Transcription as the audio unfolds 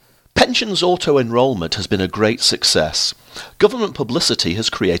Pensions auto-enrolment has been a great success. Government publicity has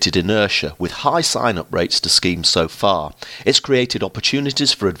created inertia, with high sign-up rates to schemes so far. It's created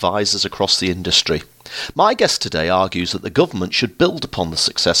opportunities for advisors across the industry. My guest today argues that the government should build upon the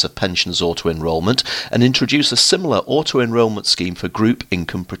success of pensions auto-enrolment and introduce a similar auto-enrolment scheme for group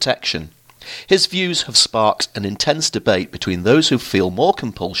income protection. His views have sparked an intense debate between those who feel more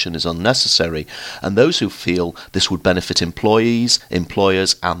compulsion is unnecessary and those who feel this would benefit employees,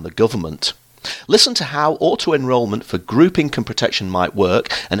 employers and the government. Listen to how auto-enrolment for group income protection might work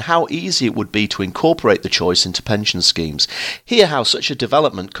and how easy it would be to incorporate the choice into pension schemes. Hear how such a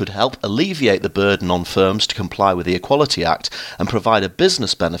development could help alleviate the burden on firms to comply with the Equality Act and provide a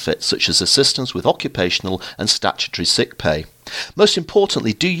business benefit such as assistance with occupational and statutory sick pay. Most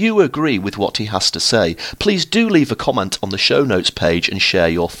importantly, do you agree with what he has to say? Please do leave a comment on the show notes page and share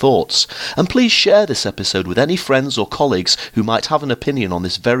your thoughts. And please share this episode with any friends or colleagues who might have an opinion on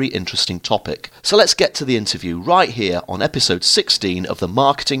this very interesting topic. So let's get to the interview right here on episode 16 of the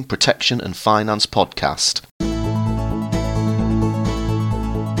Marketing, Protection and Finance podcast.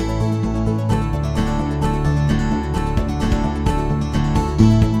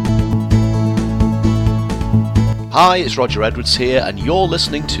 Hi, it's Roger Edwards here, and you're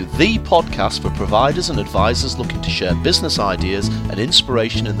listening to the podcast for providers and advisors looking to share business ideas and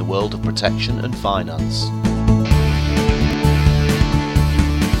inspiration in the world of protection and finance.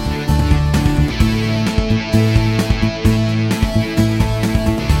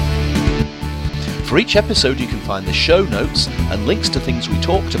 For each episode you can find the show notes and links to things we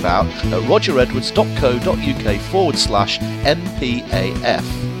talked about at rogeredwards.co.uk/MPAF.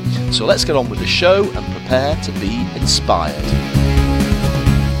 So let's get on with the show and prepare to be inspired.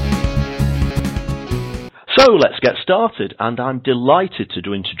 So let's get started, and I'm delighted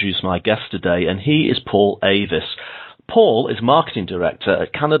to introduce my guest today, and he is Paul Avis. Paul is Marketing Director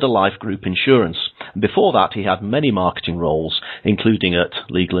at Canada Life Group Insurance. Before that, he had many marketing roles, including at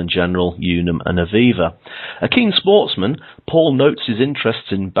Legal & General, Unum and Aviva. A keen sportsman, Paul notes his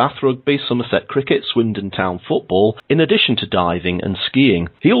interests in Bath Rugby, Somerset Cricket, Swindon Town Football, in addition to diving and skiing.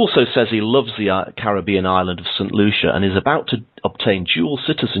 He also says he loves the Caribbean island of St. Lucia and is about to obtain dual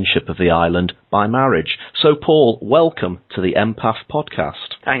citizenship of the island by marriage. So, Paul, welcome to the MPAF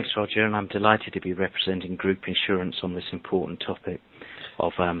podcast. Thanks, Roger, and I'm delighted to be representing group insurance on this important topic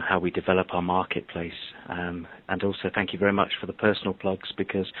of how we develop our marketplace. And also thank you very much for the personal plugs,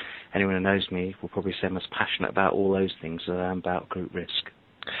 because anyone who knows me will probably say I'm as passionate about all those things as I am about group risk.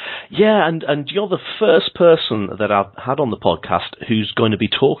 Yeah, and you're the first person that I've had on the podcast who's going to be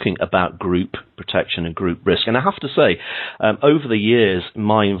talking about group protection and group risk. And I have to say, over the years,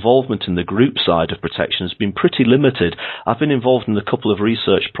 my involvement in the group side of protection has been pretty limited. I've been involved in a couple of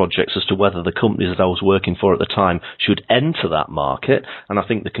research projects as to whether the companies that I was working for at the time should enter that market. And I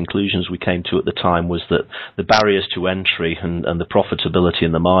think the conclusions we came to at the time was that the barriers to entry and the profitability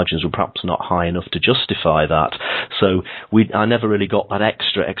and the margins were perhaps not high enough to justify that. So I never really got that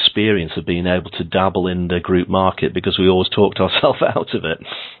extra experience of being able to dabble in the group market, because we always talked ourselves out of it.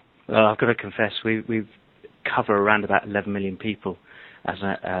 Well, I've got to confess, we cover around about 11 million people as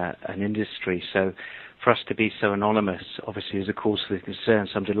an industry, so for us to be so anonymous obviously is a cause for concern,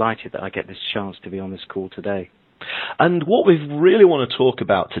 so I'm delighted that I get this chance to be on this call today. And what we really want to talk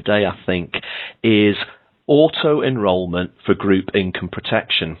about today, I think, is auto-enrolment for group income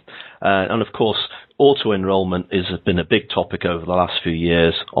protection. And of course, auto-enrolment has been a big topic over the last few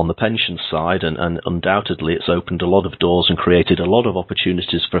years on the pension side, and undoubtedly it's opened a lot of doors and created a lot of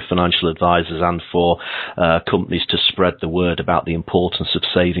opportunities for financial advisors and for companies to spread the word about the importance of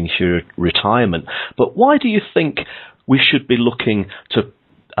saving for retirement. But why do you think we should be looking to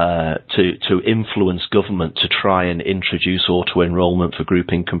influence government to try and introduce auto-enrolment for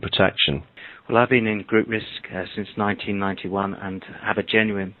group income protection? Well, I've been in group risk since 1991 and have a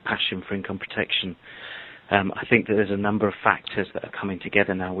genuine passion for income protection. I think that there's a number of factors that are coming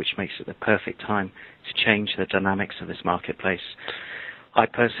together now which makes it the perfect time to change the dynamics of this marketplace. I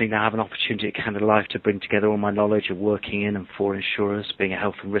personally now have an opportunity at Canada Life to bring together all my knowledge of working in and for insurers, being a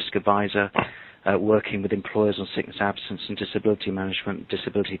health and risk advisor, working with employers on sickness, absence and disability management,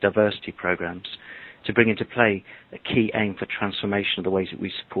 disability diversity programs, to bring into play a key aim for transformation of the ways that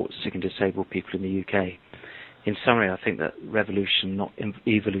we support sick and disabled people in the UK. In summary, I think that revolution, not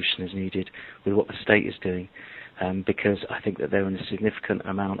evolution, is needed with what the state is doing, because I think that they're in a significant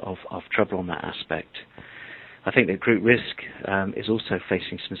amount of trouble on that aspect. I think that group risk is also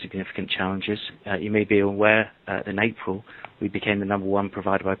facing some significant challenges. You may be aware in April we became the number one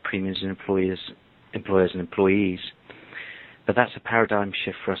provider by premiums and employers and employees. But that's a paradigm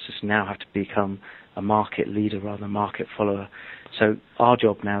shift for us to now have to become a market leader rather than a market follower So our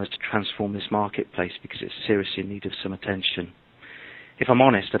job now is to transform this marketplace because it's seriously in need of some attention. If I'm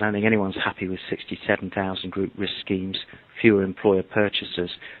honest, I don't think anyone's happy with 67,000 group risk schemes, fewer employer purchasers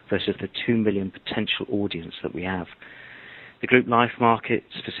versus the 2 million potential audience that we have. The group life market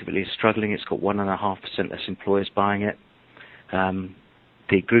specifically is struggling. It's got 1.5% less employers buying it.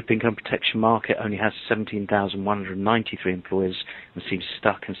 The group income protection market only has 17,193 employers and seems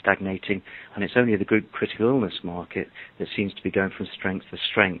stuck and stagnating, and it's only the group critical illness market that seems to be going from strength to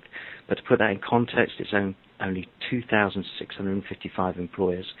strength. But to put that in context, it's only 2,655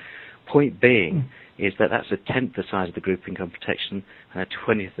 employers. Point being is that that's a tenth the size of the group income protection and a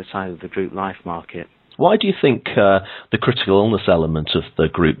 20th the size of the group life market. Why do you think the critical illness element of the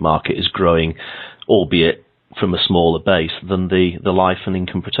group market is growing, albeit from a smaller base, than the life and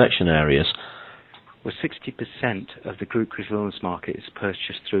income protection areas? Well, 60% of the group critical illness market is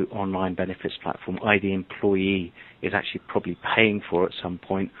purchased through online benefits platform, i.e. the employee is actually probably paying for it at some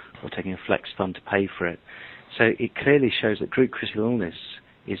point or taking a flex fund to pay for it. So it clearly shows that group critical illness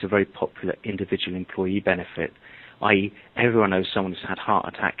is a very popular individual employee benefit, i.e. everyone knows someone who's had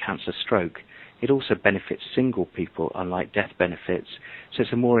heart attack, cancer, stroke. It also benefits single people, unlike death benefits. So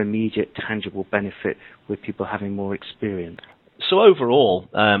it's a more immediate, tangible benefit with people having more experience. So overall,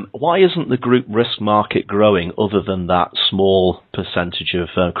 why isn't the group risk market growing other than that small percentage of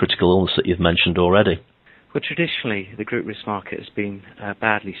critical illness that you've mentioned already? Well, traditionally, the group risk market has been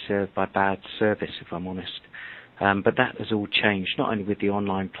badly served by bad service, if I'm honest. But that has all changed, not only with the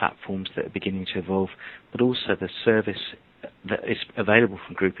online platforms that are beginning to evolve, but also the service that is available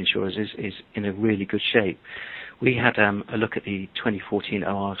from group insurers is in a really good shape. We had a look at the 2014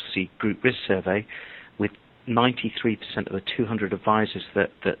 ORC Group Risk Survey with 93% of the 200 advisors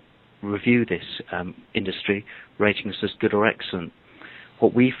that review this industry rating us as good or excellent.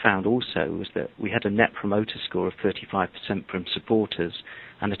 What we found also was that we had a net promoter score of 35% from supporters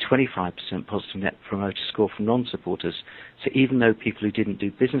and a 25% positive net promoter score from non-supporters. So even though people who didn't do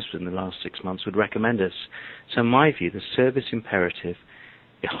business within the last 6 months would recommend us. So in my view, the service imperative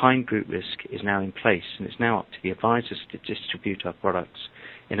behind group risk is now in place, and it's now up to the advisors to distribute our products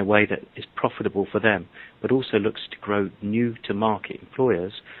in a way that is profitable for them, but also looks to grow new-to-market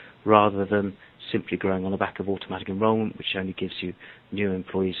employers rather than simply growing on the back of automatic enrolment, which only gives you new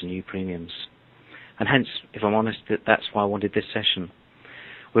employees and new premiums. And hence, if I'm honest, that's why I wanted this session.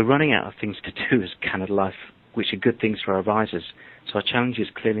 We're running out of things to do as Canada Life, which are good things for our advisors. So our challenge is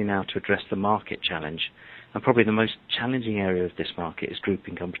clearly now to address the market challenge. And probably the most challenging area of this market is group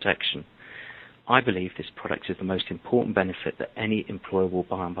income protection. I believe this product is the most important benefit that any employer will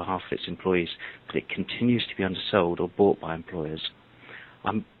buy on behalf of its employees, but it continues to be undersold or bought by employers.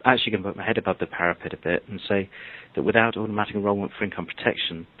 I'm actually going to put my head above the parapet a bit and say that without automatic enrolment for income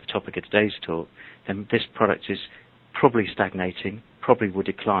protection, the topic of today's talk, then this product is probably stagnating, probably will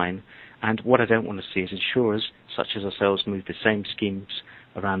decline, and what I don't want to see is insurers such as ourselves move the same schemes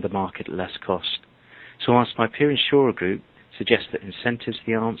around the market at less cost. So whilst my peer insurer group suggests that incentives are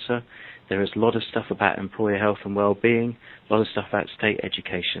the answer, there is a lot of stuff about employer health and well-being, a lot of stuff about state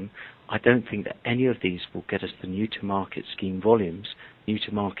education. I don't think that any of these will get us the new-to-market scheme volumes,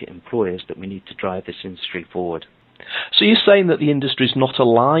 new-to-market employers that we need to drive this industry forward. So you're saying that the industry is not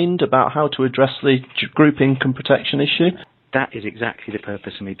aligned about how to address the group income protection issue? That is exactly the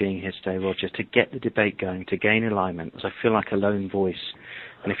purpose of me being here today, Roger, to get the debate going, to gain alignment, as I feel like a lone voice.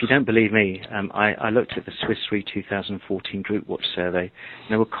 And if you don't believe me, I looked at the Swiss Re 2014 Group Watch survey, and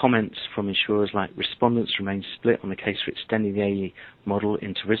there were comments from insurers like respondents remain split on the case for extending the AE model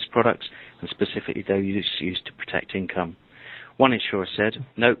into risk products, and specifically those used to protect income. One insurer said,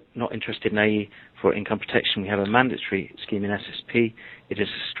 no, not interested in AE for income protection. We have a mandatory scheme in SSP. It is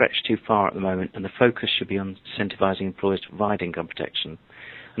a stretch too far at the moment, and the focus should be on incentivising employers to provide income protection.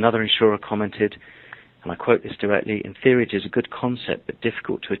 Another insurer commented, and I quote this directly, in theory it is a good concept but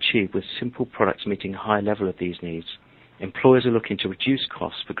difficult to achieve with simple products meeting a high level of these needs. Employers are looking to reduce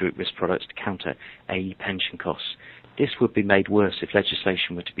costs for group risk products to counter AE pension costs. This would be made worse if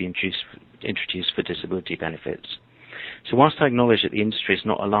legislation were to be introduced for disability benefits. So whilst I acknowledge that the industry is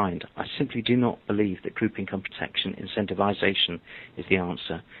not aligned, I simply do not believe that group income protection incentivisation is the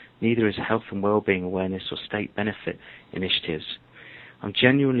answer. Neither is health and well-being awareness or state benefit initiatives. I'm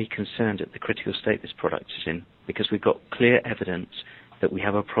genuinely concerned at the critical state this product is in because we've got clear evidence that we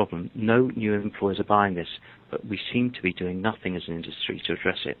have a problem. No new employers are buying this, but we seem to be doing nothing as an industry to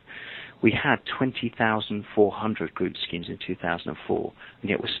address it. We had 20,400 group schemes in 2004, and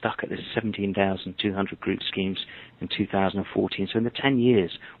yet we're stuck at this 17,200 group schemes in 2014. So in the 10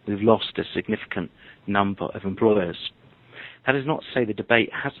 years, we've lost a significant number of employers. That is not to say the debate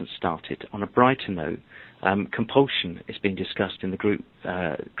hasn't started. On a brighter note, compulsion is being discussed in the Group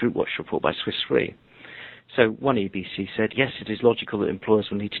Watch report by Swiss Re. So one EBC said, yes, it is logical that employers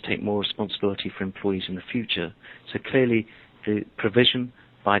will need to take more responsibility for employees in the future. So clearly the provision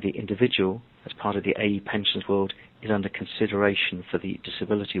by the individual as part of the AE pensions world is under consideration for the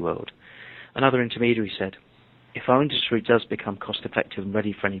disability world. Another intermediary said, if our industry does become cost-effective and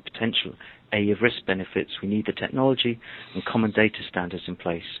ready for any potential AE of risk benefits, we need the technology and common data standards in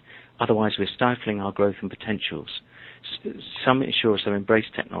place. Otherwise, we're stifling our growth and potentials. Some insurers have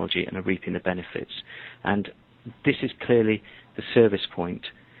embraced technology and are reaping the benefits. And this is clearly the service point.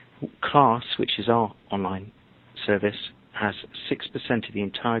 Class, which is our online service, has 6% of the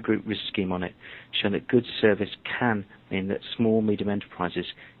entire group risk scheme on it, showing that good service can mean that small, medium enterprises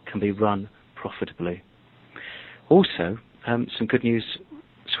can be run profitably. Also, some good news,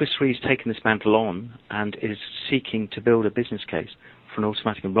 Swiss Re has taken this mantle on and is seeking to build a business case for an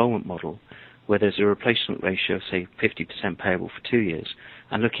automatic enrolment model where there's a replacement ratio of, say, 50% payable for 2 years,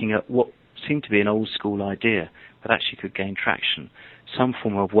 and looking at what seemed to be an old school idea but actually could gain traction, some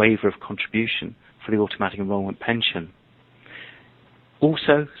form of waiver of contribution for the automatic enrolment pension.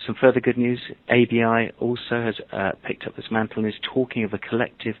 Also, some further good news, ABI also has picked up this mantle and is talking of a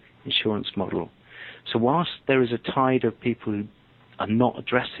collective insurance model. So whilst there is a tide of people who are not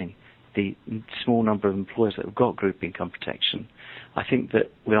addressing the small number of employers that have got group income protection, I think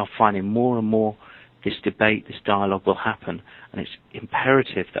that we are finding more and more this debate, this dialogue will happen, and it's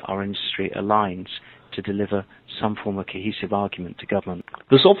imperative that our industry aligns to deliver some form of cohesive argument to government.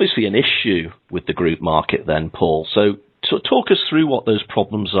 There's obviously an issue with the group market then, Paul. So talk us through what those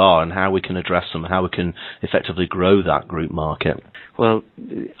problems are and how we can address them, how we can effectively grow that group market. Well,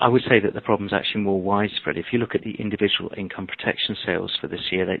 I would say that the problem is actually more widespread. If you look at the individual income protection sales for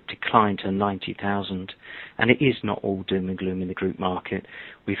this year, they declined to 90,000, and it is not all doom and gloom in the group market.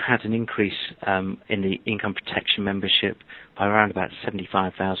 We've had an increase in the income protection membership by around about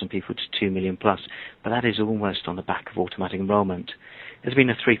 75,000 people to 2 million plus, but that is almost on the back of automatic enrolment. There's been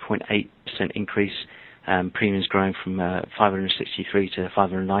a 3.8% increase, premiums growing from 563 to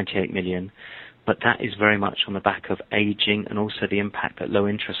 598 million. But that is very much on the back of ageing and also the impact that low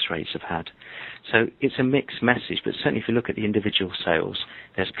interest rates have had. So it's a mixed message, but certainly if you look at the individual sales,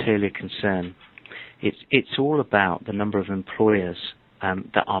 there's clearly a concern. It's all about the number of employers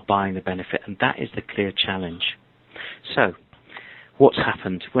that are buying the benefit, and that is the clear challenge. So what's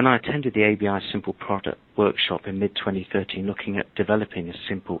happened? When I attended the ABI Simple Product Workshop in mid-2013 looking at developing a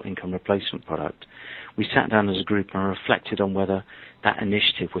simple income replacement product, we sat down as a group and reflected on whether that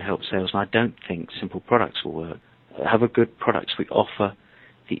initiative would help sales, and I don't think simple products will work. However good products we offer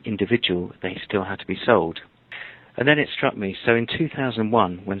the individual, they still have to be sold. And then it struck me, so in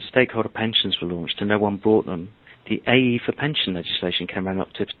 2001, when stakeholder pensions were launched and no one bought them, the AE for pension legislation came around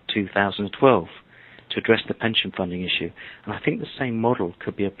up to 2012 to address the pension funding issue, and I think the same model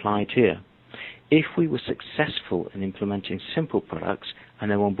could be applied here. If we were successful in implementing simple products and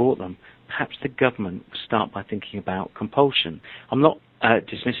no one bought them, perhaps the government would start by thinking about compulsion. I'm not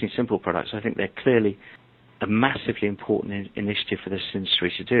dismissing simple products. I think they're clearly a massively important initiative for this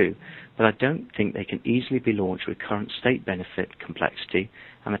industry to do, but I don't think they can easily be launched with current state benefit complexity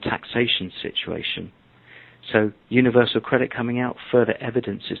and the taxation situation. So universal credit coming out further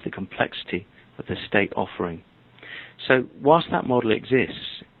evidences the complexity of the state offering. So whilst that model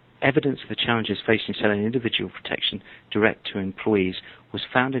exists, evidence of the challenges facing selling individual protection direct to employees was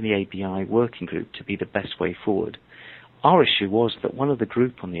found in the ABI working group to be the best way forward. Our issue was that one of the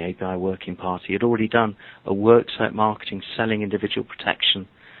group on the ABI working party had already done a worksite marketing selling individual protection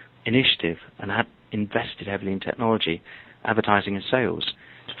initiative and had invested heavily in technology, advertising and sales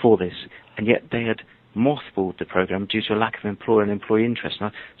for this, and yet they had mothballed the program due to a lack of employer and employee interest.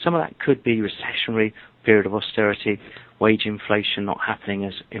 Now, some of that could be recessionary, period of austerity, wage inflation not happening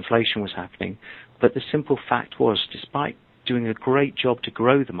as inflation was happening, but the simple fact was, despite doing a great job to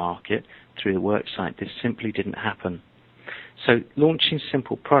grow the market through the worksite, this simply didn't happen. So launching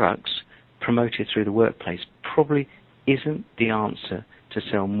simple products promoted through the workplace probably isn't the answer to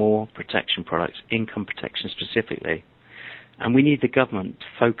sell more protection products, income protection specifically. And we need the government to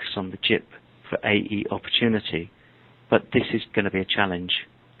focus on the GIP for AE opportunity, but this is going to be a challenge.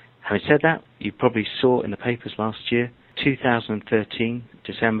 Having said that, you probably saw in the papers last year, 2013,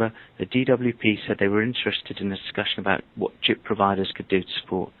 December, the DWP said they were interested in a discussion about what GIP providers could do to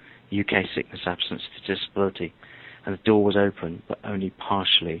support UK sickness absence to disability, and the door was open, but only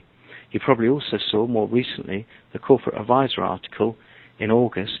partially. You probably also saw more recently the Corporate Advisor article in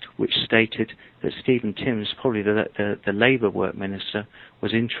August, which stated that Stephen Timms, probably the Labour Work Minister,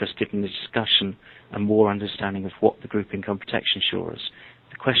 was interested in the discussion and more understanding of what the group income protection insurers.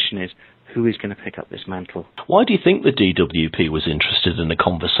 The question is, who is going to pick up this mantle. Why do you think the DWP was interested in the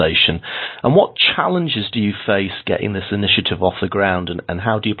conversation, and what challenges do you face getting this initiative off the ground, and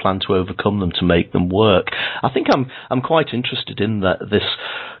how do you plan to overcome them to make them work? I think I'm quite interested in this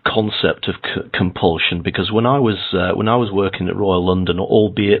concept of compulsion, because when I was working at Royal London,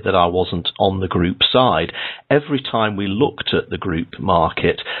 albeit that I wasn't on the group side, every time we looked at the group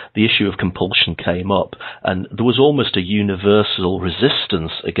market, the issue of compulsion came up, and there was almost a universal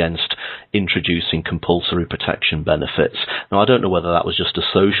resistance against introducing compulsory protection benefits. Now, I don't know whether that was just a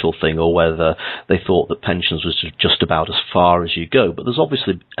social thing or whether they thought that pensions was just about as far as you go, but there's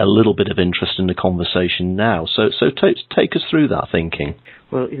obviously a little bit of interest in the conversation now. So take us through that thinking.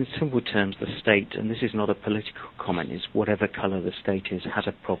 Well, in simple terms, the state, and this is not a political comment, is whatever colour the state is, has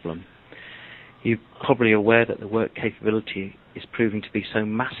a problem. You're probably aware that the work capability is proving to be so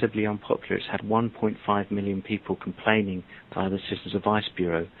massively unpopular. It's had 1.5 million people complaining via the Citizens Advice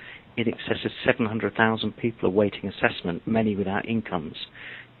Bureau. In excess of 700,000 people awaiting assessment, many without incomes.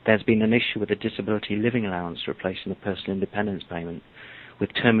 There's been an issue with the disability living allowance replacing the personal independence payment, with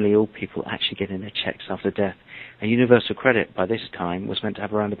terminally ill people actually getting their checks after death. And universal credit, by this time, was meant to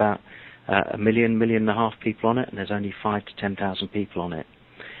have around about 1.5 million people on it, and there's only 5,000 to 10,000 people on it.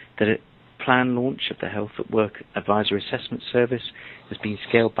 The planned launch of the Health at Work Advisory Assessment Service has been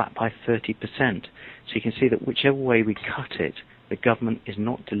scaled back by 30%. So you can see that whichever way we cut it, the government is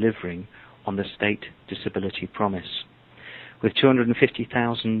not delivering on the state disability promise. With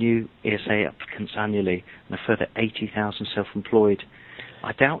 250,000 new ESA applicants annually and a further 80,000 self-employed,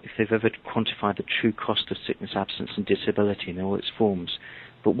 I doubt if they've ever quantified the true cost of sickness, absence and disability in all its forms.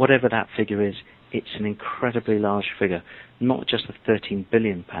 But whatever that figure is, it's an incredibly large figure, not just the £13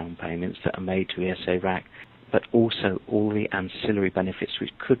 billion payments that are made to ESA RAC, but also all the ancillary benefits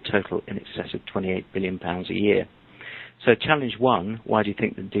which could total in excess of £28 billion a year. So challenge one, why do you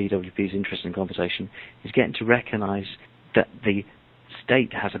think the DWP is interested in conversation, is getting to recognise that the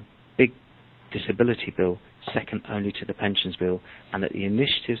state has a big disability bill, second only to the pensions bill, and that the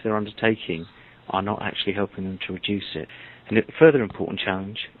initiatives they're undertaking are not actually helping them to reduce it. And a further important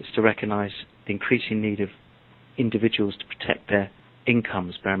challenge is to recognise the increasing need of individuals to protect their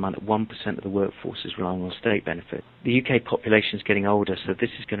incomes. Bear in mind that 1% of the workforce is relying on state benefit. The UK population is getting older, so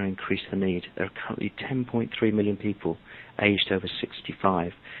this is going to increase the need. There are currently 10.3 million people aged over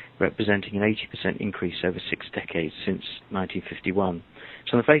 65, representing an 80% increase over 6 decades since 1951.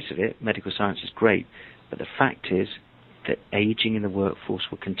 So on the face of it, medical science is great, but the fact is that ageing in the workforce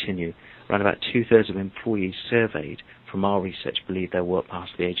will continue. Around about 2/3 of employees surveyed from our research believe they'll work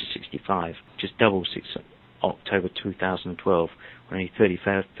past the age of 65, just double since October 2012, when only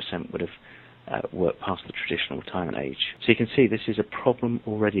 35% would have worked past the traditional retirement age. So you can see this is a problem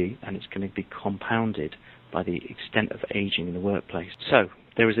already, and it's going to be compounded by the extent of ageing in the workplace. So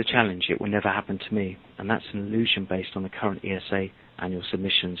there is a challenge. It will never happen to me, and that's an illusion based on the current ESA annual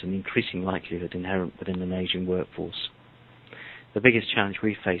submissions and the increasing likelihood inherent within an ageing workforce. The biggest challenge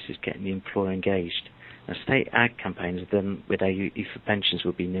we face is getting the employer engaged. Now, state ad campaigns then with AE for pensions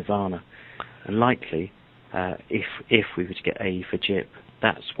will be nirvana, and likely, if we were to get AE for GIP,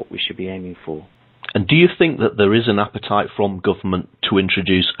 that's what we should be aiming for. And do you think that there is an appetite from government to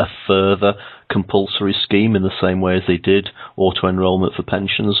introduce a further compulsory scheme in the same way as they did auto-enrolment for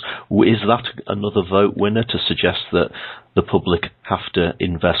pensions? Is that another vote winner to suggest that the public have to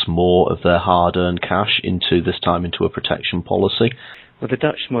invest more of their hard-earned cash into a protection policy? Well, the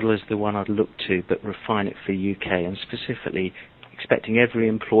Dutch model is the one I'd look to, but refine it for the UK, and specifically expecting every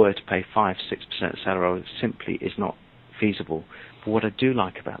employer to pay 5-6% of salary simply is not feasible. But what I do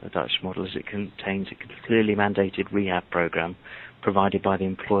like about the Dutch model is it contains a clearly mandated rehab programme provided by the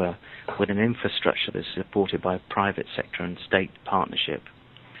employer with an infrastructure that's supported by a private sector and state partnership.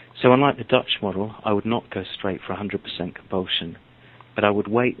 So unlike the Dutch model, I would not go straight for 100% compulsion, but I would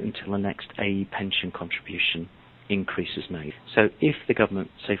wait until the next AE pension contribution increase is made. So if the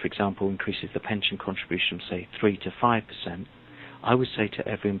government, say for example, increases the pension contribution from say 3 to 5%, I would say to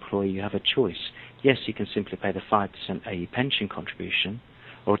every employee, you have a choice. Yes, you can simply pay the 5% AE pension contribution,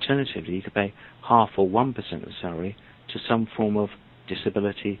 or alternatively, you could pay half or 1% of the salary to some form of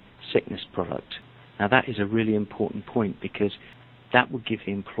disability sickness product. Now that is a really important point, because that would give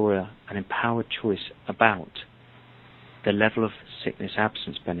the employer an empowered choice about the level of sickness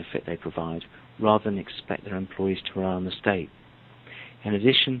absence benefit they provide, rather than expect their employees to rely on the state. In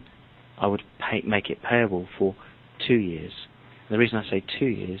addition, I would make it payable for 2 years. The reason I say 2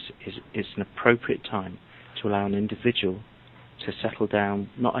 years is it's an appropriate time to allow an individual to settle down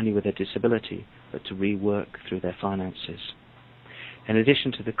not only with their disability, but to rework through their finances. In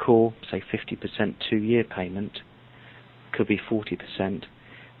addition to the core, say 50% 2-year payment, could be 40%,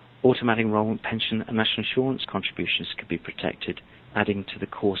 Automatic enrolment pension and national insurance contributions could be protected, adding to the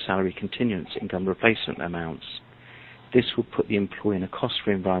core salary continuance income replacement amounts. This will put the employee in a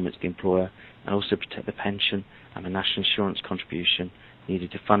cost-free environment to the employer and also protect the pension and the national insurance contribution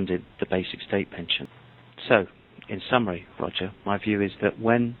needed to fund the basic state pension. So, in summary, Roger, my view is that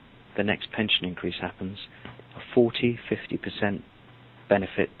when the next pension increase happens, a 40-50%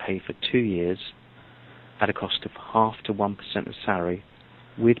 benefit paid for 2 years at a cost of 0.5 to 1% of salary,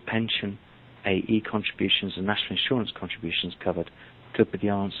 with pension, AE contributions and national insurance contributions covered, could be the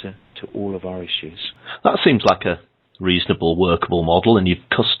answer to all of our issues. That seems like a reasonable, workable model, and you've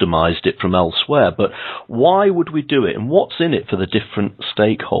customised it from elsewhere, but why would we do it, and what's in it for the different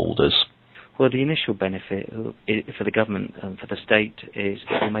stakeholders? Well, the initial benefit for the government and for the state is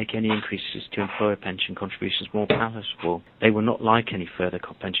it will make any increases to employer pension contributions more palatable. They will not like any further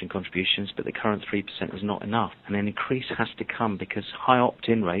pension contributions, but the current 3% is not enough. And an increase has to come because high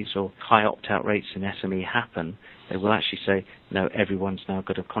opt-in rates or high opt-out rates in SME happen. They will actually say, no, everyone's now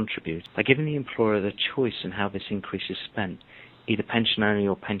got to contribute. By giving the employer the choice in how this increase is spent, either pension only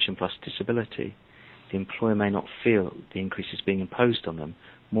or pension plus disability, the employer may not feel the increase is being imposed on them,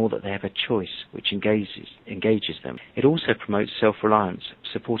 more that they have a choice which engages them. It also promotes self-reliance,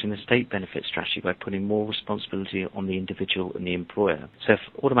 supporting the state benefit strategy by putting more responsibility on the individual and the employer. So if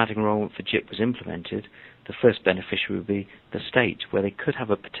automatic enrolment for GIP was implemented, the first beneficiary would be the state, where they could have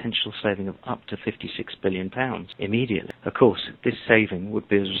a potential saving of up to £56 billion immediately. Of course, this saving would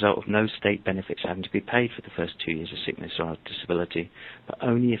be as a result of no state benefits having to be paid for the first 2 years of sickness or disability, but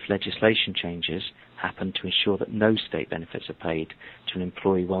only if legislation changes happen to ensure that no state benefits are paid to an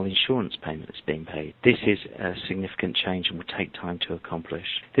employee while insurance payment is being paid. This is a significant change and will take time to accomplish.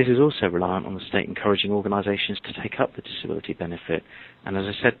 This is also reliant on the state encouraging organisations to take up the disability benefit, and as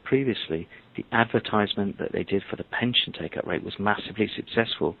I said previously, the advertisement that they did for the pension take-up rate was massively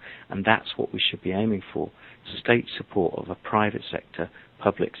successful, and that's what we should be aiming for: state support of a private sector,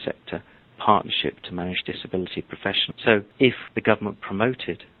 public sector partnership to manage disability professionals. So if the government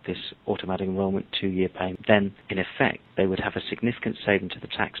promoted this automatic enrolment 2-year payment, then in effect they would have a significant saving to the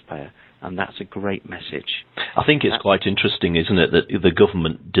taxpayer, and that's a great message. I think it's quite interesting, isn't it, that the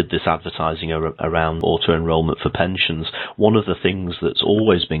government did this advertising around auto-enrolment for pensions. One of the things that's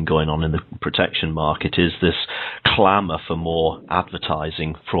always been going on in the protection market is this clamour for more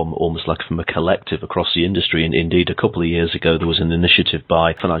advertising from a collective across the industry. And indeed, a couple of years ago, there was an initiative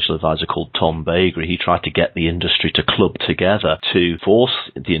by a financial advisor called Tom Bakery. He tried to get the industry to club together to force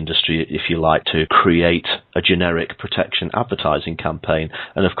the industry, if you like, to create a generic protection advertising campaign.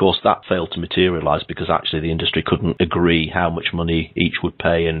 And of course, that failed to materialise because actually the industry couldn't agree how much money each would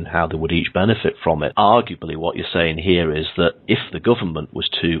pay and how they would each benefit from it. Arguably, what you're saying here is that if the government was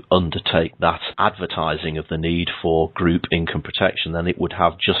to undertake that advertising of the need for group income protection, then it would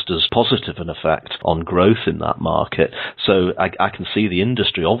have just as positive an effect on growth in that market. So I can see the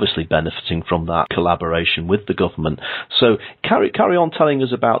industry obviously benefiting from that collaboration with the government. So carry on telling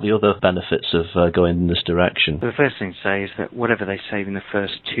us about the other benefits of going in this direction. The first thing to say is that whatever they save in the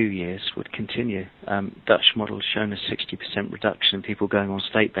first 2 years would continue. Dutch model has shown a 60% reduction in people going on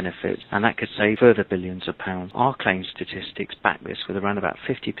state benefits, and that could save further billions of pounds. Our claim statistics back this, with around about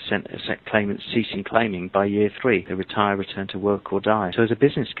 50% of claimants ceasing claiming by year 3. They retire, return to work or die. So as a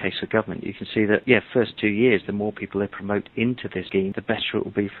business case for government, you can see that, first 2 years, the more people they promote into this scheme, the better it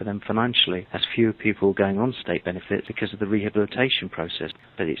will be for them financially, as fewer people going on state benefits because of the rehabilitation process.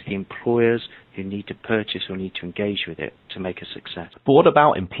 But it's the employers who need to purchase or need to engage with it to make a success. But what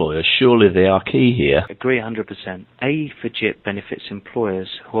about employers? Surely they are key here. Agree 100%. AE for GIP benefits employers,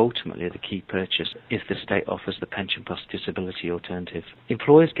 who ultimately are the key purchase if the state offers the pension plus disability alternative.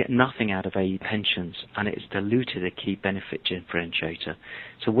 Employers get nothing out of AE pensions, and it's diluted a key benefit differentiator.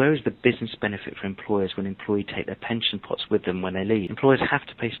 So where is the business benefit for employers when employees take their pension pots with them when they leave? Employers have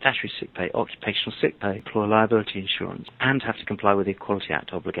to pay statutory sick pay, occupational sick pay, employer liability insurance, and have to comply with the Equality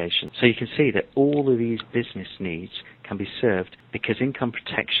Act obligations. So you can see that all of these business needs can be served because income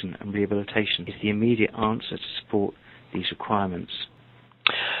protection and rehabilitation is the immediate answer to support these requirements.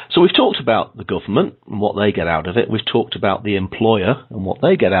 So we've talked about the government and what they get out of it. We've talked about the employer and what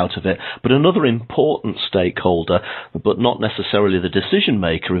they get out of it. But another important stakeholder, but not necessarily the decision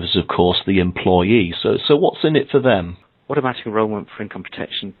maker, is of course the employee. So what's in it for them? Automatic enrolment for income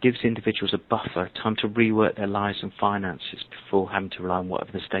protection gives individuals a buffer, time to rework their lives and finances before having to rely on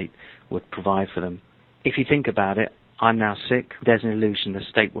whatever the state would provide for them. If you think about it, I'm now sick, there's an illusion the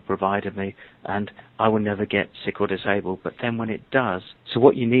state will provide me and I will never get sick or disabled, but then when it does, so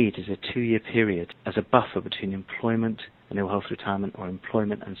what you need is a 2-year period as a buffer between employment and ill health retirement, or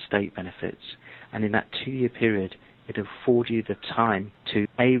employment and state benefits. And in that 2-year period, it'll afford you the time to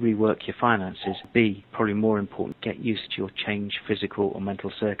A, rework your finances, B, probably more important, get used to your changed physical or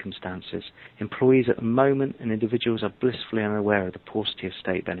mental circumstances. Employees at the moment and individuals are blissfully unaware of the paucity of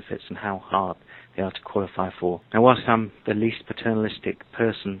state benefits and how hard they are to qualify for. Now, whilst I'm the least paternalistic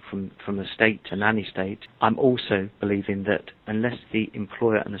person from the state to nanny state, I'm also believing that unless the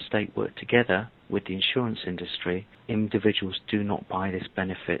employer and the state work together with the insurance industry, individuals do not buy this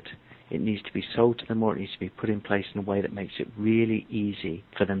benefit. It needs to be sold to them, or it needs to be put in place in a way that makes it really easy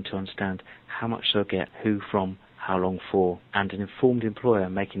for them to understand how much they'll get, who from, how long for, and an informed employer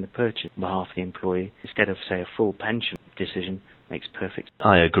making the purchase on behalf of the employee instead of, say, a full pension decision makes perfect.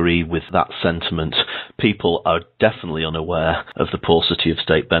 I agree with that sentiment. People are definitely unaware of the paucity of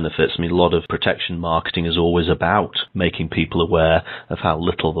state benefits. I mean, a lot of protection marketing is always about making people aware of how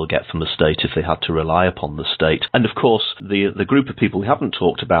little they'll get from the state if they had to rely upon the state. And of course, the group of people we haven't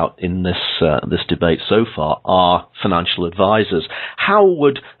talked about in this debate so far are financial advisors. How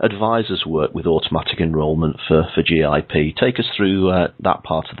would advisors work with automatic enrolment for GIP? Take us through that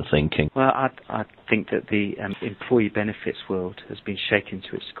part of the thinking. Well, I think that the employee benefits world has been shaken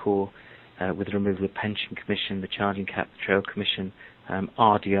to its core with the removal of the Pension Commission, the Charging Cap, the Trail Commission,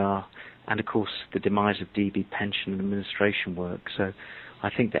 RDR, and of course the demise of DB pension and administration work. So I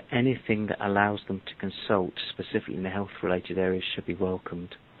think that anything that allows them to consult specifically in the health-related areas should be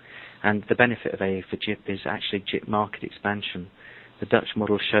welcomed. And the benefit of AA for GIP is actually GIP market expansion. The Dutch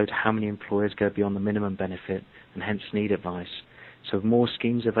model showed how many employers go beyond the minimum benefit and hence need advice. So with more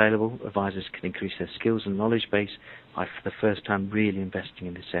schemes available, advisors can increase their skills and knowledge base by, for the first time, really investing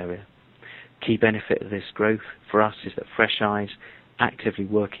in this area. Key benefit of this growth for us is that fresh eyes actively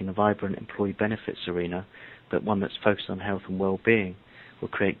work in a vibrant employee benefits arena, but one that's focused on health and well-being, will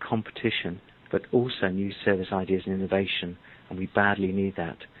create competition, but also new service ideas and innovation, and we badly need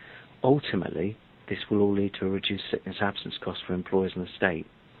that. Ultimately, this will all lead to a reduced sickness absence cost for employers and the state.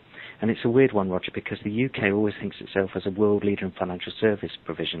 And it's a weird one, Roger, because the UK always thinks itself as a world leader in financial service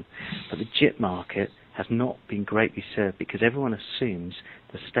provision, but the GIP market has not been greatly served because everyone assumes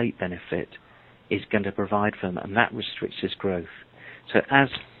the state benefit is going to provide for them, and that restricts its growth. So as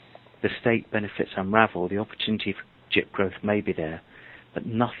the state benefits unravel, the opportunity for GIP growth may be there, but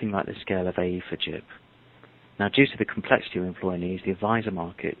nothing like the scale of AE for GIP. Now, due to the complexity of employer needs, the advisor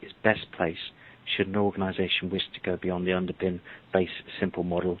market is best placed should an organisation wish to go beyond the underpin base simple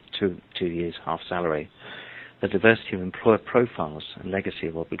model 2 years half salary. The diversity of employer profiles and legacy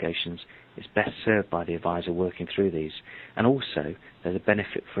of obligations is best served by the advisor working through these, and also there's a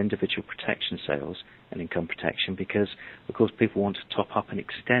benefit for individual protection sales and income protection because, of course, people want to top up and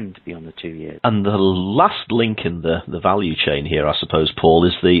extend beyond the 2 years. And the last link in the value chain here, I suppose, Paul,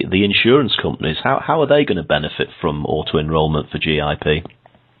 is the insurance companies. How are they going to benefit from auto-enrolment for GIP?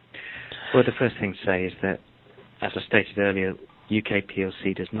 Well, the first thing to say is that, as I stated earlier, UK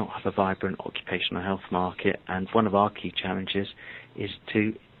PLC does not have a vibrant occupational health market, and one of our key challenges is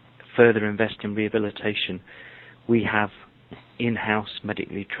to further invest in rehabilitation. We have in-house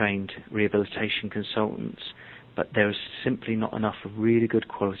medically trained rehabilitation consultants, but there is simply not enough of really good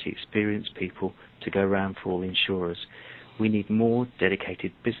quality experienced people to go around for all insurers. We need more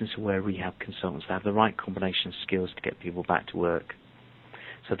dedicated business-aware rehab consultants that have the right combination of skills to get people back to work.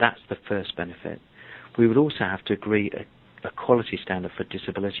 So that's the first benefit. We would also have to agree a quality standard for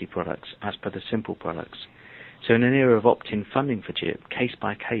disability products as per the simple products. So in an era of opt-in funding for GIP, case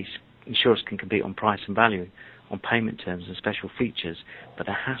by case, insurers can compete on price and value, on payment terms and special features, but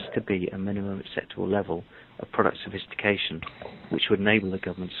there has to be a minimum acceptable level of product sophistication which would enable the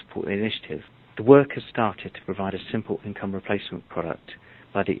government to support the initiative. The work has started to provide a simple income replacement product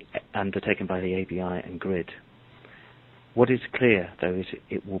undertaken by the ABI and GRID. What is clear, though, is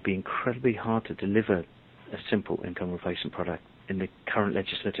it will be incredibly hard to deliver a simple income replacement product in the current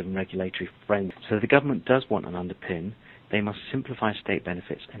legislative and regulatory framework. So if the government does want an underpin, they must simplify state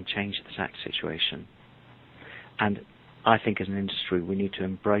benefits and change the tax situation. And I think as an industry we need to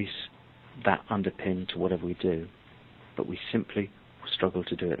embrace that underpin to whatever we do, but we simply struggle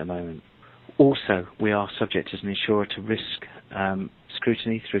to do it at the moment. Also, we are subject as an insurer to risk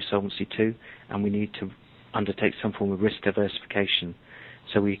scrutiny through Solvency II, and we need to undertake some form of risk diversification.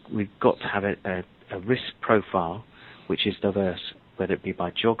 So we've got to have a risk profile which is diverse, whether it be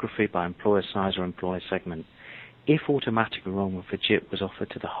by geography, by employer size or employer segment. If automatic enrolment for GIP was offered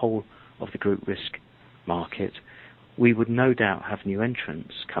to the whole of the group risk market, we would no doubt have new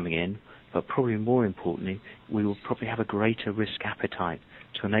entrants coming in, but probably more importantly, we will probably have a greater risk appetite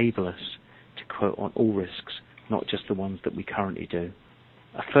to enable us to quote on all risks, not just the ones that we currently do.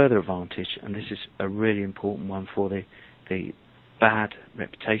 A further advantage, and this is a really important one for the bad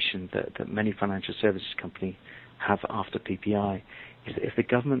reputation that many financial services companies have after PPI is that if the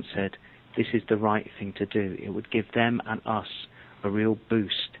government said this is the right thing to do, it would give them and us a real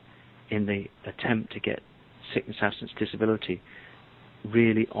boost in the attempt to get sickness, absence, disability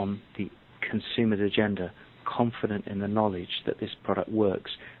really on the consumer's agenda, confident in the knowledge that this product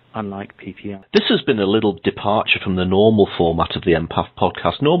works, unlike PPI. This has been a little departure from the normal format of the Empath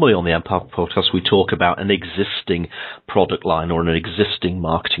podcast. Normally on the Empath podcast we talk about an existing product line or an existing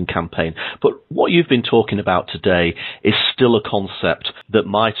marketing campaign. But what you've been talking about today is still a concept that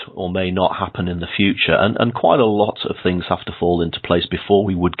might or may not happen in the future. And quite a lot of things have to fall into place before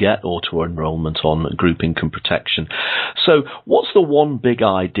we would get auto-enrollment on group income protection. So what's the one big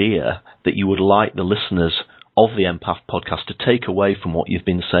idea that you would like the listeners of the Empath podcast to take away from what you've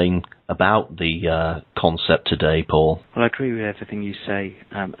been saying about the concept today, Paul? Well, I agree with everything you say,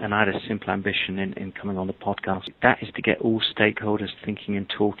 and I had a simple ambition in coming on the podcast. That is to get all stakeholders thinking and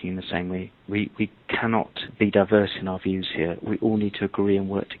talking in the same way. We cannot be diverse in our views here. We all need to agree and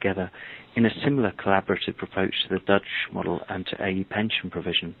work together in a similar collaborative approach to the Dutch model and to AE pension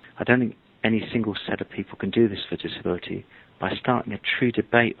provision. I don't think any single set of people can do this for disability. By starting a true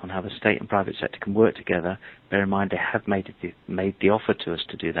debate on how the state and private sector can work together, bear in mind they have made the offer to us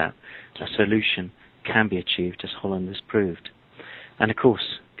to do that, a solution can be achieved, as Holland has proved. And of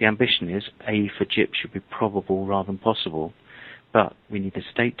course, the ambition is AE for GIP should be probable rather than possible, but we need the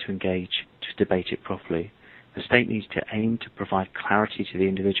state to engage to debate it properly. The state needs to aim to provide clarity to the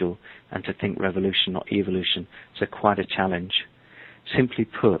individual and to think revolution, not evolution. So quite a challenge. Simply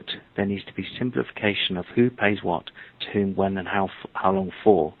put, there needs to be simplification of who pays what, to whom, when and how long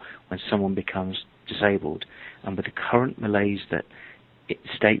for, when someone becomes disabled. And with the current malaise that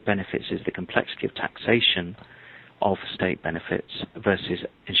state benefits is the complexity of taxation of state benefits versus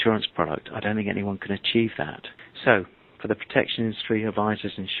insurance product, I don't think anyone can achieve that. So, for the protection industry,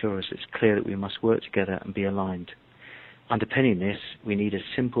 advisors and insurers, it's clear that we must work together and be aligned. Underpinning this, we need a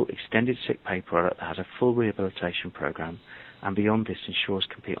simple extended sick pay product that has a full rehabilitation program, and beyond this, insurers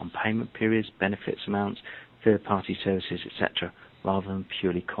compete on payment periods, benefits amounts, third-party services, etc., rather than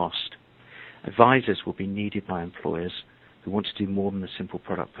purely cost. Advisors will be needed by employers who want to do more than a simple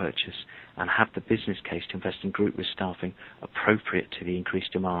product purchase and have the business case to invest in group risk staffing appropriate to the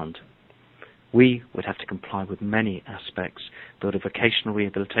increased demand. We would have to comply with many aspects, build a vocational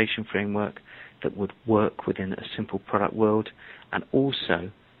rehabilitation framework that would work within a simple product world, and also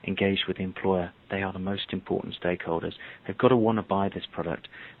engage with the employer. They are the most important stakeholders. They've got to want to buy this product.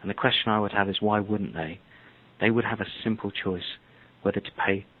 And the question I would have is, why wouldn't they? They would have a simple choice, whether to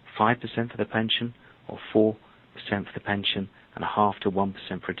pay 5% for the pension or 4% for the pension and 0.5% to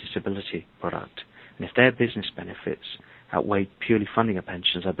 1% for a disability product. And if their business benefits outweigh purely funding a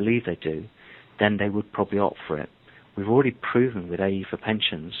pension, as I believe they do, then they would probably opt for it. We've already proven with AE for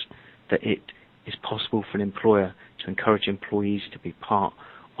pensions that it is possible for an employer to encourage employees to be part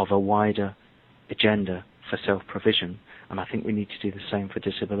of a wider agenda for self-provision, and I think we need to do the same for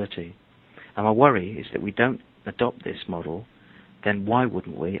disability. And my worry is that we don't adopt this model, then why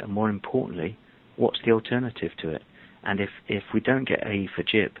wouldn't we? And more importantly, what's the alternative to it? And if we don't get AE for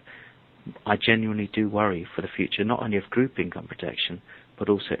GIP, I genuinely do worry for the future, not only of group income protection, but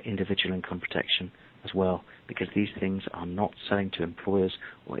also individual income protection as well, because these things are not selling to employers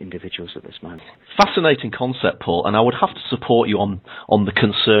or individuals at this moment. Fascinating concept, Paul, and I would have to support you on the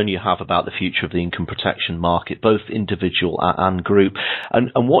concern you have about the future of the income protection market, both individual and group.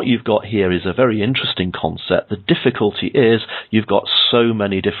 And what you've got here is a very interesting concept. The difficulty is you've got so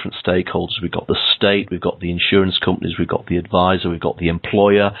many different stakeholders. We've got the state, we've got the insurance companies, we've got the advisor, we've got the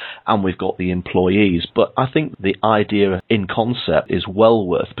employer, and we've got the employees. But I think the idea in concept is well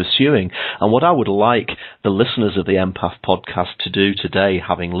worth pursuing. And what I would like the listeners of the Empath podcast to do today,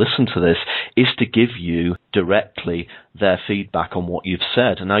 having listened to this, is to give you directly their feedback on what you've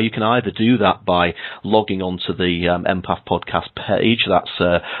said. And now you can either do that by logging onto the Empath podcast page, that's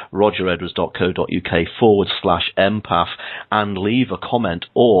rogeredwards.co.uk/empath, and leave a comment,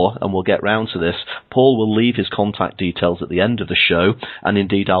 or, and we'll get round to this, Paul will leave his contact details at the end of the show, and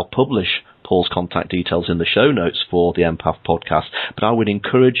indeed I'll publish Paul's contact details in the show notes for the Empath podcast. But I would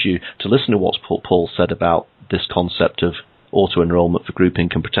encourage you to listen to what Paul said about this concept of auto-enrollment for group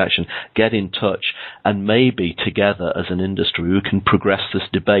income protection. Get in touch, and maybe together as an industry we can progress this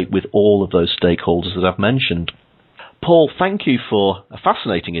debate with all of those stakeholders that I've mentioned. Paul, thank you for a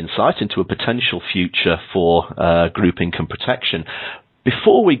fascinating insight into a potential future for group income protection.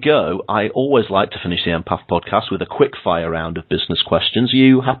 Before we go, I always like to finish the Empath podcast with a quick fire round of business questions. Are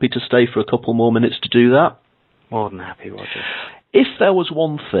you happy to stay for a couple more minutes to do that? More than happy, Roger. If there was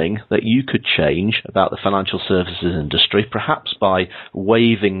one thing that you could change about the financial services industry, perhaps by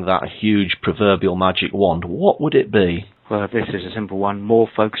waving that huge proverbial magic wand, what would it be? Well, this is a simple one. More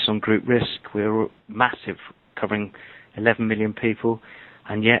focus on group risk. We're massive, covering 11 million people,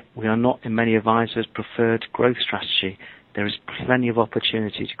 and yet we are not in many advisors' preferred growth strategy. There is plenty of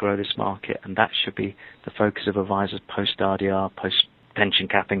opportunity to grow this market, and that should be the focus of advisors post-RDR, post-pension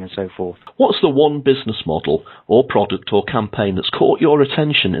capping and so forth. What's the one business model or product or campaign that's caught your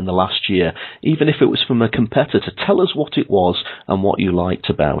attention in the last year, even if it was from a competitor? Tell us what it was and what you liked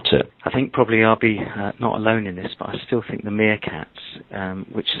about it. I think probably I'll be not alone in this, but I still think the Meerkats,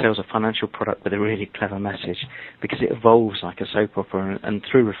 which sells a financial product with a really clever message, because it evolves like a soap opera and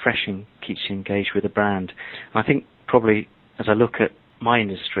through refreshing keeps you engaged with the brand. And I think probably as I look at my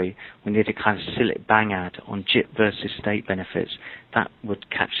industry, we need a kind of Sillet bang ad on JIP versus state benefits. That would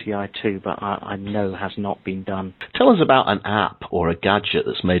catch the eye too, but I know has not been done. Tell us about an app or a gadget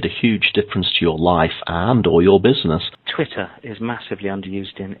that's made a huge difference to your life and or your business. Twitter is massively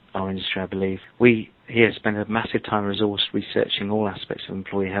underused in our industry, I believe. We here spend a massive time and resource researching all aspects of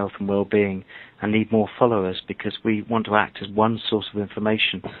employee health and well-being and need more followers because we want to act as one source of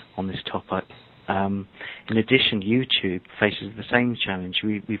information on this topic. In addition, YouTube faces the same challenge.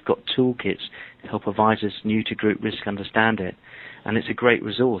 We've got toolkits to help advisors new to group risk understand it, and it's a great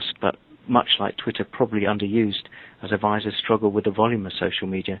resource, but much like Twitter, probably underused as advisors struggle with the volume of social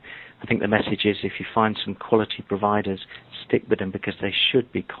media. I think the message is if you find some quality providers, stick with them because they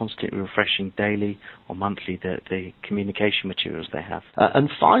should be constantly refreshing daily or monthly the communication materials they have. And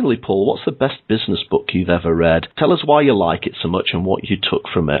finally, Paul, what's the best business book you've ever read? Tell us why you like it so much and what you took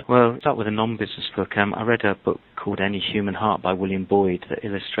from it. Well, start with a non-business book. I read a book called Any Human Heart by William Boyd that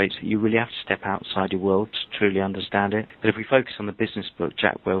illustrates that you really have to step outside your world to truly understand it. But if we focus on the business book,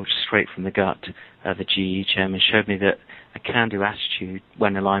 Jack Welch, Straight from the Gut, the GE chairman, showed me that a can-do attitude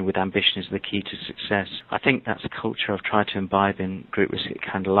when aligned with ambition is the key to success. I think that's a culture I've tried to imbibe in Group Risk at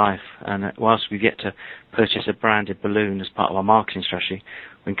Canada Life, and whilst we get to purchase a branded balloon as part of our marketing strategy,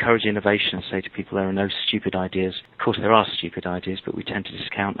 we encourage innovation and say to people there are no stupid ideas. Of course there are stupid ideas, but we tend to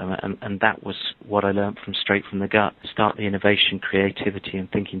discount them, and that was what I learned from Straight from the Gut. Start the innovation, creativity and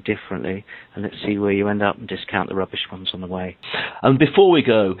thinking differently, and let's see where you end up and discount the rubbish ones on the way. And before we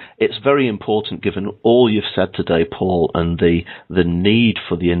go, it's very important, given all you've said today, Paul, and the need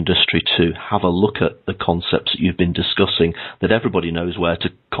for the industry to have a look at the concepts that you've been discussing, that everybody knows where to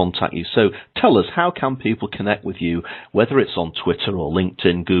contact you. So tell us, how can people connect with you, whether it's on Twitter or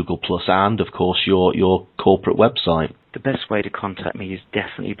LinkedIn, Google+, and of course your corporate website? The best way to contact me is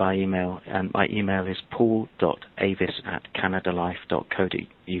definitely by email, and my email is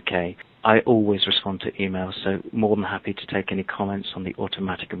paul.avis@canadalife.co.uk. I always respond to emails, so more than happy to take any comments on the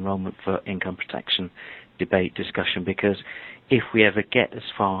automatic enrolment for income protection debate discussion, because if we ever get as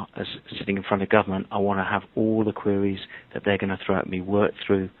far as sitting in front of government, I want to have all the queries that they're going to throw at me worked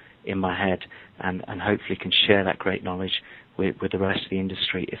through in my head, and hopefully can share that great knowledge with the rest of the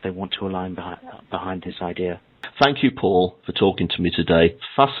industry if they want to align behind this idea. Thank you, Paul, for talking to me today.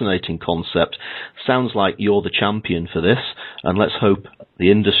 Fascinating concept. Sounds like you're the champion for this, and let's hope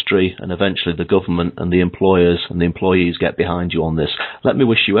the industry and eventually the government and the employers and the employees get behind you on this. Let me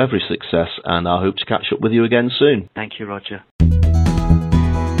wish you every success, and I hope to catch up with you again soon. Thank you, Roger.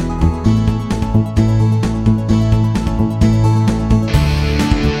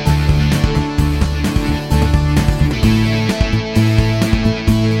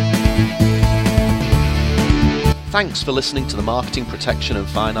 Thanks for listening to the Marketing, Protection and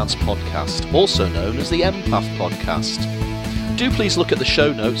Finance podcast, also known as the MPAF podcast. Do please look at the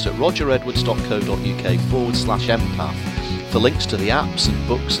show notes at rogeredwards.co.uk/MPAF for links to the apps and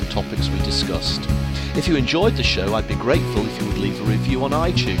books and topics we discussed. If you enjoyed the show, I'd be grateful if you would leave a review on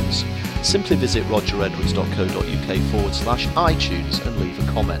iTunes. Simply visit rogeredwards.co.uk/iTunes and leave a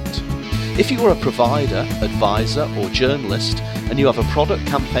comment. If you are a provider, advisor or journalist and you have a product,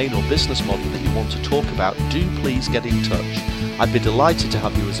 campaign or business model that you want to talk about, do please get in touch. I'd be delighted to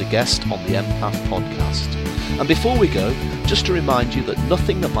have you as a guest on the MPAF podcast. And before we go, just to remind you that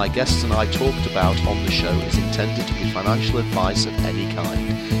nothing that my guests and I talked about on the show is intended to be financial advice of any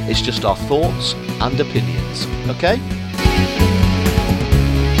kind. It's just our thoughts and opinions, okay?